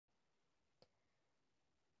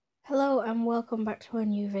Hello and welcome back to a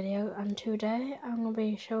new video, and today I'm going to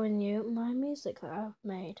be showing you my music that I've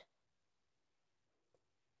made.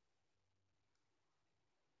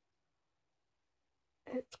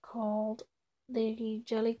 It's called the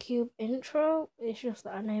Jelly Cube intro. It's just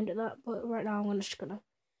that I named it that, but right now I'm just going to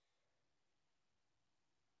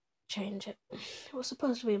change it. It was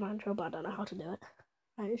supposed to be my intro, but I don't know how to do it.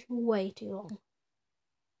 And it's way too long.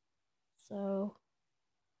 So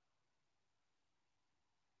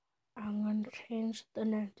I'm going to change the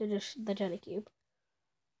name to just the Jelly Cube.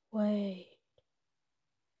 Wait.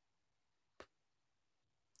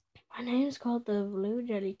 My name is called the Blue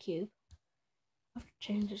Jelly Cube. I have to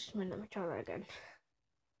change this. Let me try that again.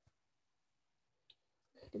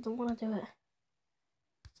 I didn't want to do it.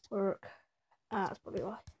 Work. That's probably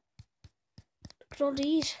why. Look at all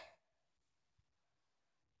these.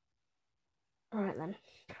 Alright then.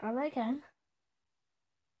 Try that again.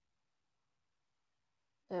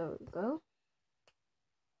 There we go.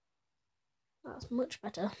 That's much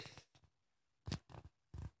better.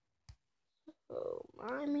 So,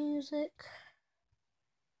 my music.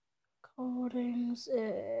 Recordings.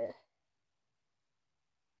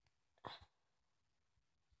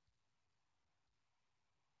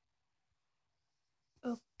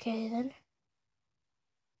 Okay then.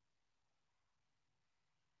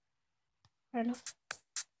 Fair enough.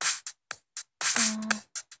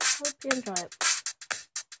 Hope you enjoy it.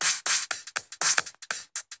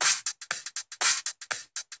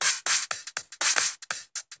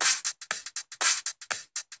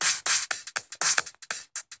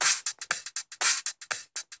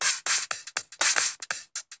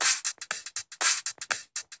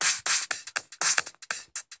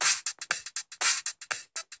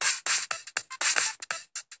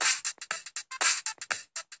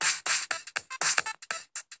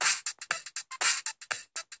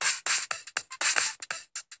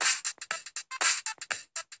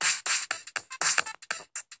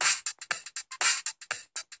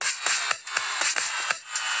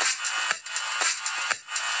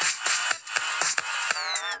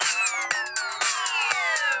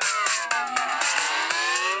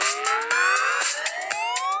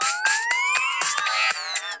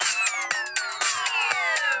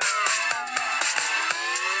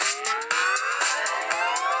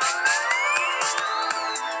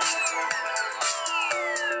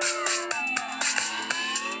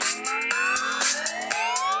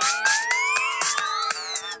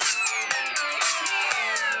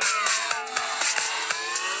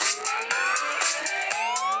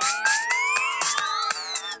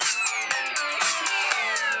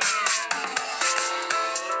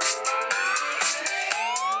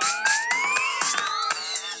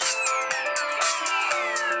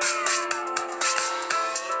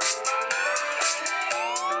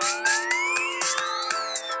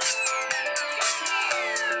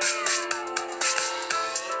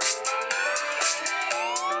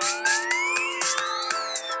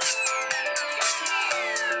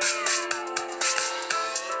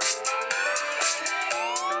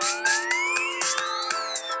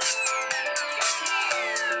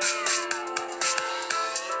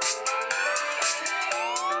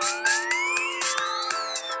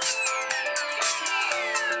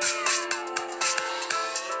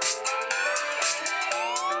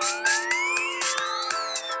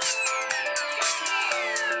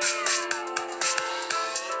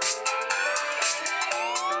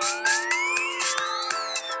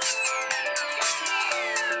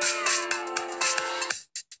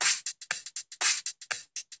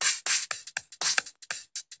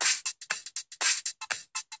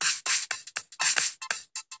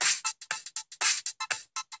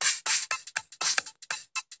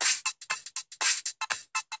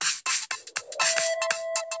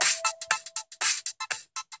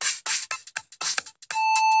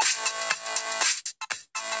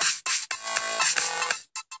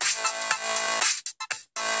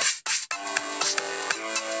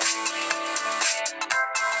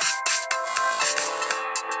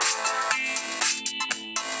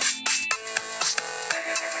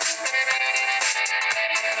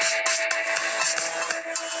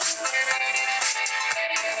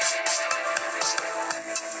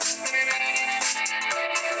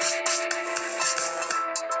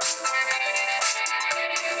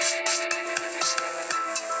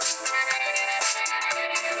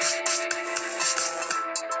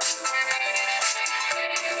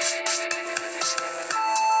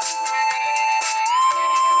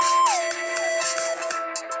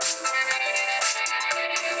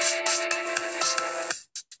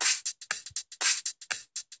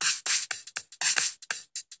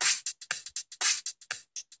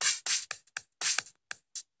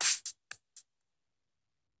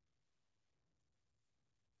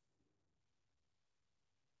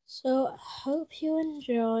 So I hope you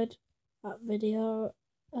enjoyed that video,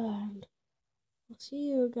 and I'll see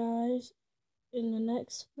you guys in the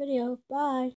next video. Bye.